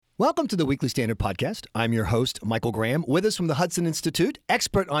Welcome to the Weekly Standard Podcast. I'm your host, Michael Graham. With us from the Hudson Institute,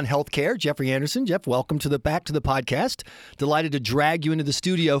 expert on healthcare, Jeffrey Anderson. Jeff, welcome back to the podcast. Delighted to drag you into the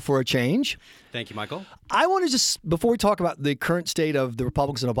studio for a change. Thank you, Michael. I want to just, before we talk about the current state of the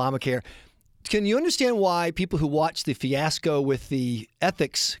Republicans and Obamacare, can you understand why people who watch the fiasco with the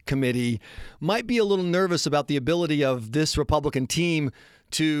Ethics Committee might be a little nervous about the ability of this Republican team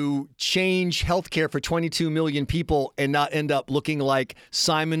to change healthcare for 22 million people and not end up looking like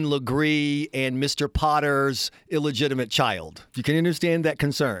Simon Legree and Mr. Potter's illegitimate child? You can understand that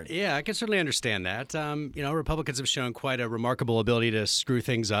concern. Yeah, I can certainly understand that. Republicans have shown quite a remarkable ability to screw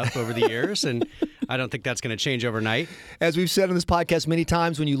things up over the years, and I don't think that's going to change overnight. As we've said on this podcast many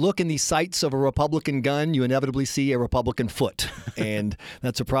times, when you look in the sights of a Republican gun, you inevitably see a Republican foot, and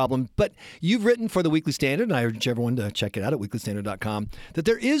that's a problem. But you've written for the Weekly Standard, and I urge everyone to check it out at weeklystandard.com, that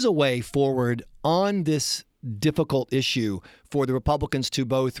there is a way forward on this difficult issue for the Republicans to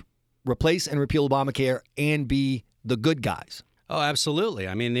both replace and repeal Obamacare and be the good guys. Oh, absolutely.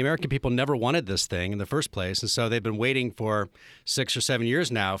 I mean, the American people never wanted this thing in the first place, and so they've been waiting for 6 or 7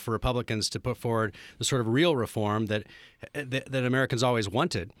 years now for Republicans to put forward the sort of real reform that Americans always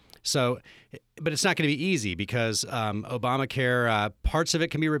wanted. So, but it's not going to be easy because Obamacare, parts of it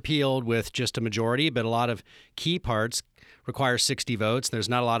can be repealed with just a majority, but a lot of key parts require 60 votes. There's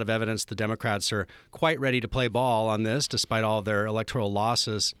not a lot of evidence the Democrats are quite ready to play ball on this, despite all of their electoral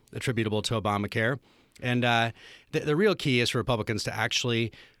losses attributable to Obamacare. And the real key is for Republicans to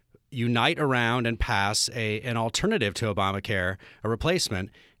actually unite around and pass an alternative to Obamacare, a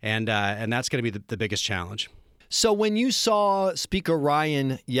replacement, and that's going to be the biggest challenge. So when you saw Speaker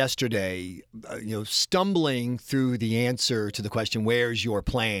Ryan yesterday, stumbling through the answer to the question, "Where's your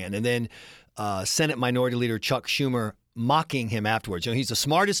plan?" and then Senate Minority Leader Chuck Schumer mocking him afterwards, he's the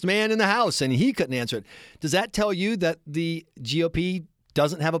smartest man in the House, and he couldn't answer it. Does that tell you that the GOP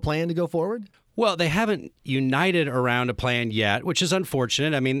doesn't have a plan to go forward? Well, they haven't united around a plan yet, which is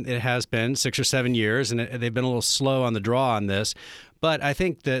unfortunate. I mean, it has been 6 or 7 years, and they've been a little slow on the draw on this. But I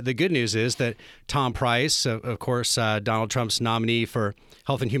think the good news is that Tom Price, of course, Donald Trump's nominee for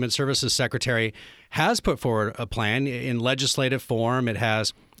Health and Human Services Secretary, has put forward a plan in legislative form. It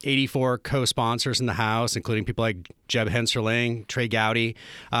has 84 co-sponsors in the House, including people like Jeb Hensarling, Trey Gowdy.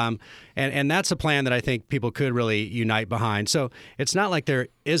 And that's a plan that I think people could really unite behind. So it's not like there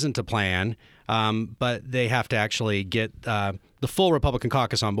isn't a plan, but they have to actually get the full Republican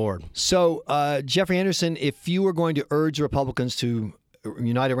caucus on board. So, Jeffrey Anderson, if you were going to urge Republicans to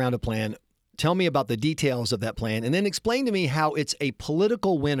unite around a plan, tell me about the details of that plan, and then explain to me how it's a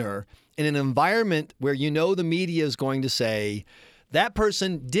political winner in an environment where the media is going to say, that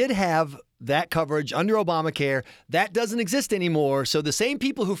person did have that coverage under Obamacare. That doesn't exist anymore. So the same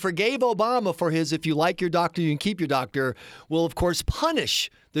people who forgave Obama for his "if you like your doctor, you can keep your doctor" will, of course, punish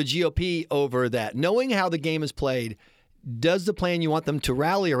the GOP over that. Knowing how the game is played, does the plan you want them to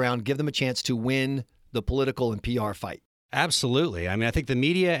rally around give them a chance to win the political and PR fight? Absolutely. I mean, I think the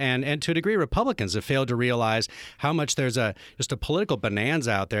media and to a degree Republicans have failed to realize how much there's just a political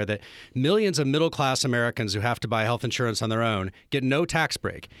bonanza out there, that millions of middle-class Americans who have to buy health insurance on their own get no tax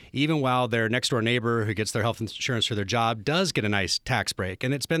break, even while their next-door neighbor who gets their health insurance for their job does get a nice tax break.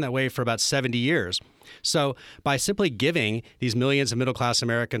 And it's been that way for about 70 years. So by simply giving these millions of middle-class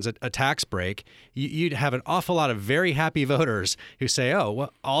Americans a tax break, you'd have an awful lot of very happy voters who say, "Oh,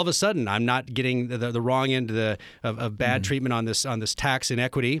 well, all of a sudden I'm not getting the wrong end of bad treatment on this tax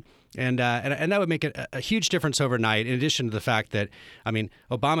inequity," and that would make a huge difference overnight. In addition to the fact that, I mean,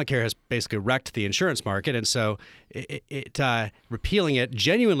 Obamacare has basically wrecked the insurance market, and so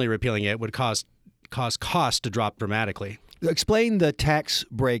genuinely repealing it, would cause costs to drop dramatically. Explain the tax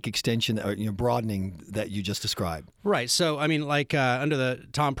break extension, broadening that you just described. Right. So, I mean, like under the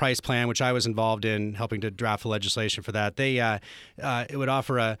Tom Price plan, which I was involved in helping to draft the legislation for that, it would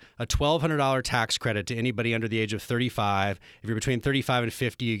offer a $1,200 tax credit to anybody under the age of 35. If you're between 35 and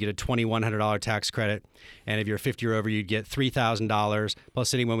 50, you get a $2,100 tax credit. And if you're 50 or over, you'd get $3,000,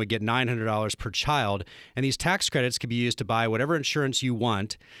 plus anyone would get $900 per child. And these tax credits could be used to buy whatever insurance you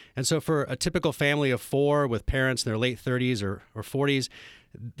want. And so for a typical family of 4 with parents in their late 30s or 40s,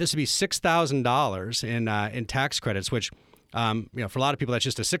 this would be $6,000 in tax credits, which, for a lot of people, that's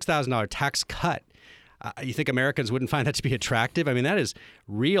just a $6,000 tax cut. You think Americans wouldn't find that to be attractive? I mean, that is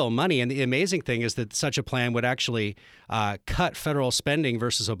real money. And the amazing thing is that such a plan would actually cut federal spending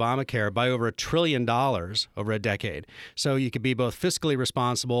versus Obamacare by over $1 trillion over a decade. So you could be both fiscally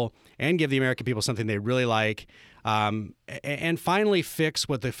responsible and give the American people something they really like, and finally fix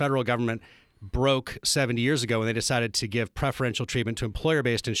what the federal government broke 70 years ago when they decided to give preferential treatment to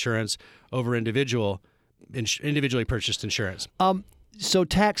employer-based insurance over individually purchased insurance. So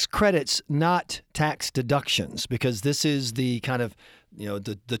tax credits, not tax deductions, because this is the kind of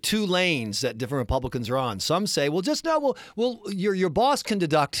the two lanes that different Republicans are on. Some say, your boss can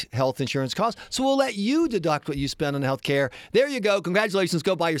deduct health insurance costs, so we'll let you deduct what you spend on health care. There you go. Congratulations.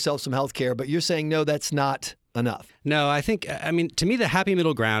 Go buy yourself some health care. But you're saying, no, that's not enough. No, I mean, to me, the happy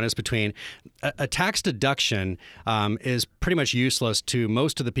middle ground is between a tax deduction is pretty much useless to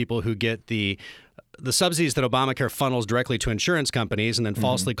most of the people who get the subsidies that Obamacare funnels directly to insurance companies and then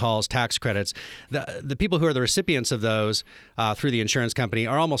falsely calls tax credits. The people who are the recipients of those through the insurance company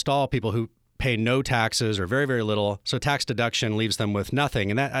are almost all people who pay no taxes or very, very little. So tax deduction leaves them with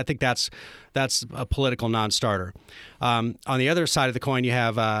nothing. And I think that's a political non-starter. On the other side of the coin, you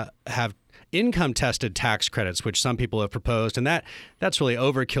have income-tested tax credits, which some people have proposed, and that's really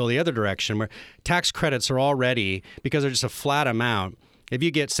overkill the other direction, where tax credits are already, because they're just a flat amount. If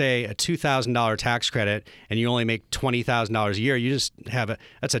you get, say, a $2,000 tax credit and you only make $20,000 a year, you just have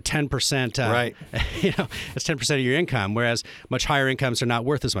that's a 10%. Right. That's 10% of your income. Whereas much higher incomes are not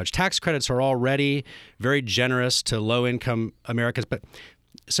worth as much. Tax credits are already very generous to low-income Americans. But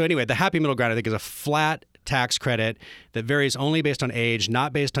so anyway, the happy middle ground, I think, is a flat tax credit that varies only based on age,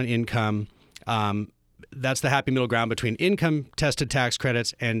 not based on income. That's the happy middle ground between income-tested tax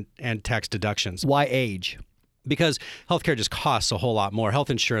credits and tax deductions. Why age? Because healthcare just costs a whole lot more.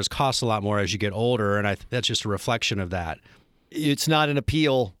 Health insurance costs a lot more as you get older, and that's just a reflection of that. It's not an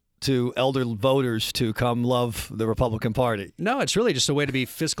appeal to elder voters to come love the Republican Party. No, it's really just a way to be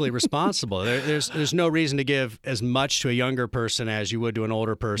fiscally responsible. There's no reason to give as much to a younger person as you would to an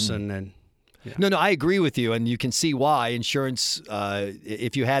older person, and. Yeah. No, I agree with you, and you can see why insurance,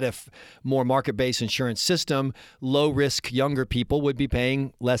 if you had a more market-based insurance system, low-risk younger people would be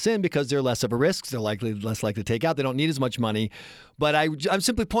paying less in because they're less of a risk. They're less likely to take out. They don't need as much money. But I'm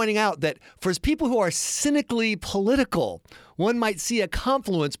simply pointing out that for people who are cynically political, one might see a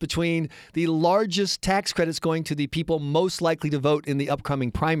confluence between the largest tax credits going to the people most likely to vote in the upcoming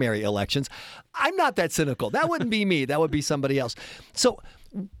primary elections. I'm not that cynical. That wouldn't be me. That would be somebody else. So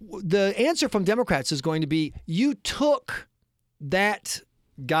the answer from Democrats is going to be, you took that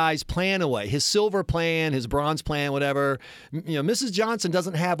guy's plan away, his silver plan, his bronze plan, whatever. Mrs. Johnson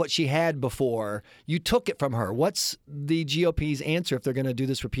doesn't have what she had before. You took it from her. What's the GOP's answer if they're going to do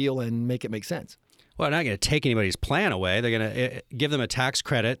this repeal and make it make sense? Well, they're not going to take anybody's plan away. They're going to give them a tax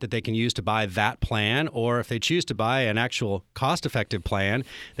credit that they can use to buy that plan, or if they choose to buy an actual cost-effective plan,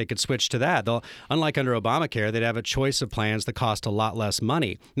 they could switch to that. Unlike under Obamacare, they'd have a choice of plans that cost a lot less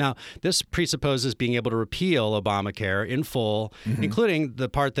money. Now, this presupposes being able to repeal Obamacare in full, including the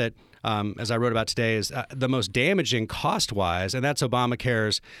part that, as I wrote about today, is the most damaging cost-wise, and that's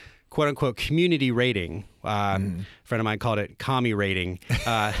Obamacare's quote-unquote community rating. A friend of mine called it commie rating.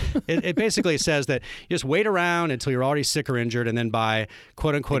 It basically says that you just wait around until you're already sick or injured and then buy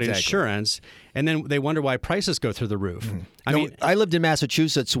quote-unquote insurance, and then they wonder why prices go through the roof. I mean, I lived in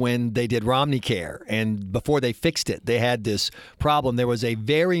Massachusetts when they did Obamacare, and before they fixed it, they had this problem. There was a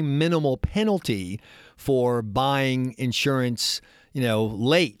very minimal penalty for buying insurance,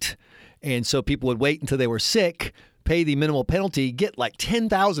 late. And so people would wait until they were sick, pay the minimal penalty, get like $10,000,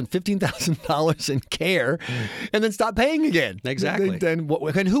 $15,000 in care, and then stop paying again. Exactly.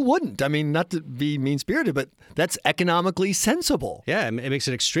 And who wouldn't? I mean, not to be mean-spirited, but that's economically sensible. Yeah, it makes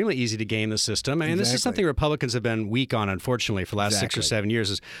it extremely easy to game the system. I mean, this is something Republicans have been weak on, unfortunately, for the last 6 or 7 years.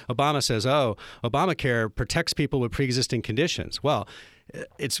 Is Obama says, Obamacare protects people with pre-existing conditions. Well,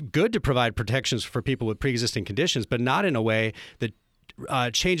 it's good to provide protections for people with pre-existing conditions, but not in a way that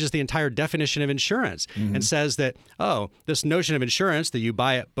changes the entire definition of insurance and says that, this notion of insurance that you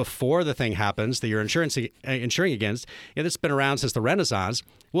buy it before the thing happens that you're insuring against, that's been around since the Renaissance.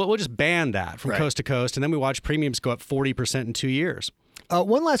 We'll just ban that from coast to coast, and then we watch premiums go up 40% in 2 years.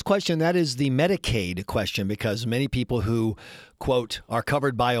 One last question, that is the Medicaid question, because many people who, quote, are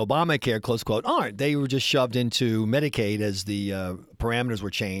covered by Obamacare, close quote, aren't. They were just shoved into Medicaid as the parameters were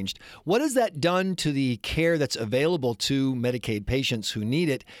changed. What has that done to the care that's available to Medicaid patients who need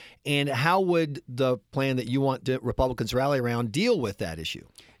it? And how would the plan that you want the Republicans rally around deal with that issue?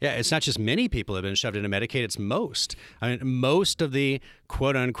 Yeah, it's not just many people have been shoved into Medicaid, it's most. I mean, most of the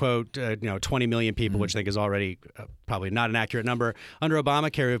quote-unquote 20 million people, which I think is already probably not an accurate number, under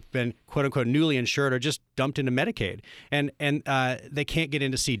Obamacare have been quote-unquote newly insured or just dumped into Medicaid. And they can't get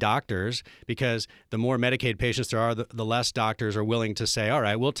in to see doctors because the more Medicaid patients there are, the less doctors are willing to say, all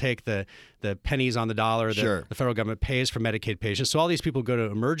right, we'll take the pennies on the dollar that the federal government pays for Medicaid patients. So all these people go to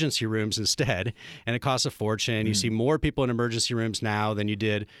emergency rooms instead, and it costs a fortune. You see more people in emergency rooms now than you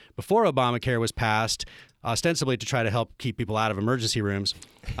did before Obamacare was passed, ostensibly to try to help keep people out of emergency rooms.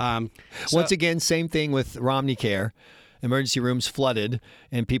 Once again, same thing with Obamacare. emergency rooms flooded,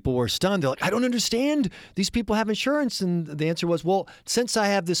 and people were stunned. They're like, I don't understand. These people have insurance. And the answer was, well, since I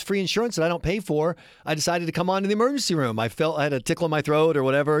have this free insurance that I don't pay for, I decided to come on to the emergency room. I felt I had a tickle in my throat or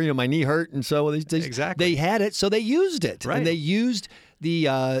whatever. My knee hurt. And so they had it, so they used it. Right. And they used the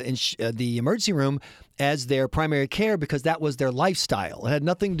emergency room as their primary care because that was their lifestyle. It had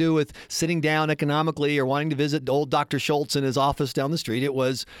nothing to do with sitting down economically or wanting to visit old Dr. Schultz in his office down the street. It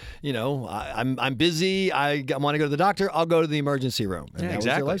was, I'm busy. I want to go to the doctor. I'll go to the emergency room. And that was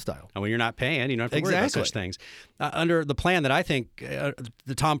their lifestyle. And when you're not paying, you don't have to worry about such things. Under the plan that I think,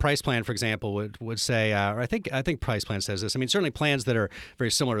 the Tom Price plan, for example, would say, or I think Price plan says this. I mean, certainly plans that are very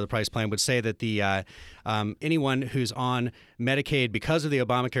similar to the Price plan would say that the anyone who's on Medicaid because of the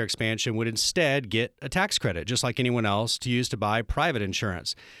Obamacare expansion would instead get a tax credit, just like anyone else, to use to buy private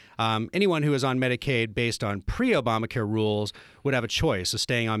insurance. Anyone who is on Medicaid based on pre-Obamacare rules would have a choice of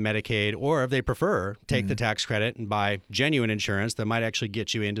staying on Medicaid, or if they prefer, take the tax credit and buy genuine insurance that might actually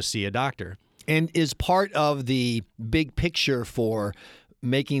get you in to see a doctor. And is part of the big picture for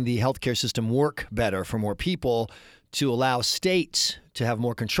making the healthcare system work better for more people to allow states to have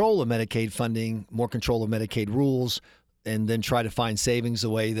more control of Medicaid funding, more control of Medicaid rules, and then try to find savings the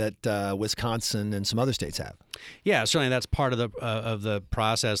way that Wisconsin and some other states have. Yeah, certainly that's part of the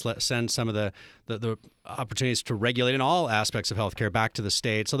process. Let's send some of the opportunities to regulate in all aspects of healthcare back to the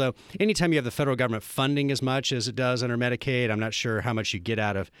states. Although anytime you have the federal government funding as much as it does under Medicaid, I'm not sure how much you get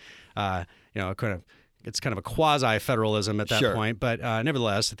out of it's kind of a quasi-federalism at that point. But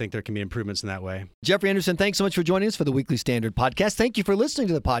nevertheless, I think there can be improvements in that way. Jeffrey Anderson, thanks so much for joining us for the Weekly Standard podcast. Thank you for listening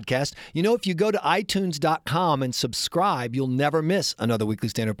to the podcast. If you go to iTunes.com and subscribe, you'll never miss another Weekly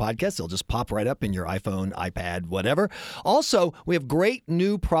Standard podcast. They'll just pop right up in your iPhone, iPad, whatever. Also, we have great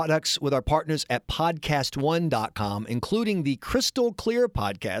new products with our partners at PodcastOne.com, including the Crystal Clear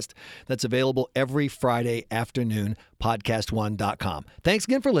podcast that's available every Friday afternoon, PodcastOne.com. Thanks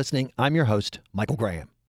again for listening. I'm your host, Michael Graham.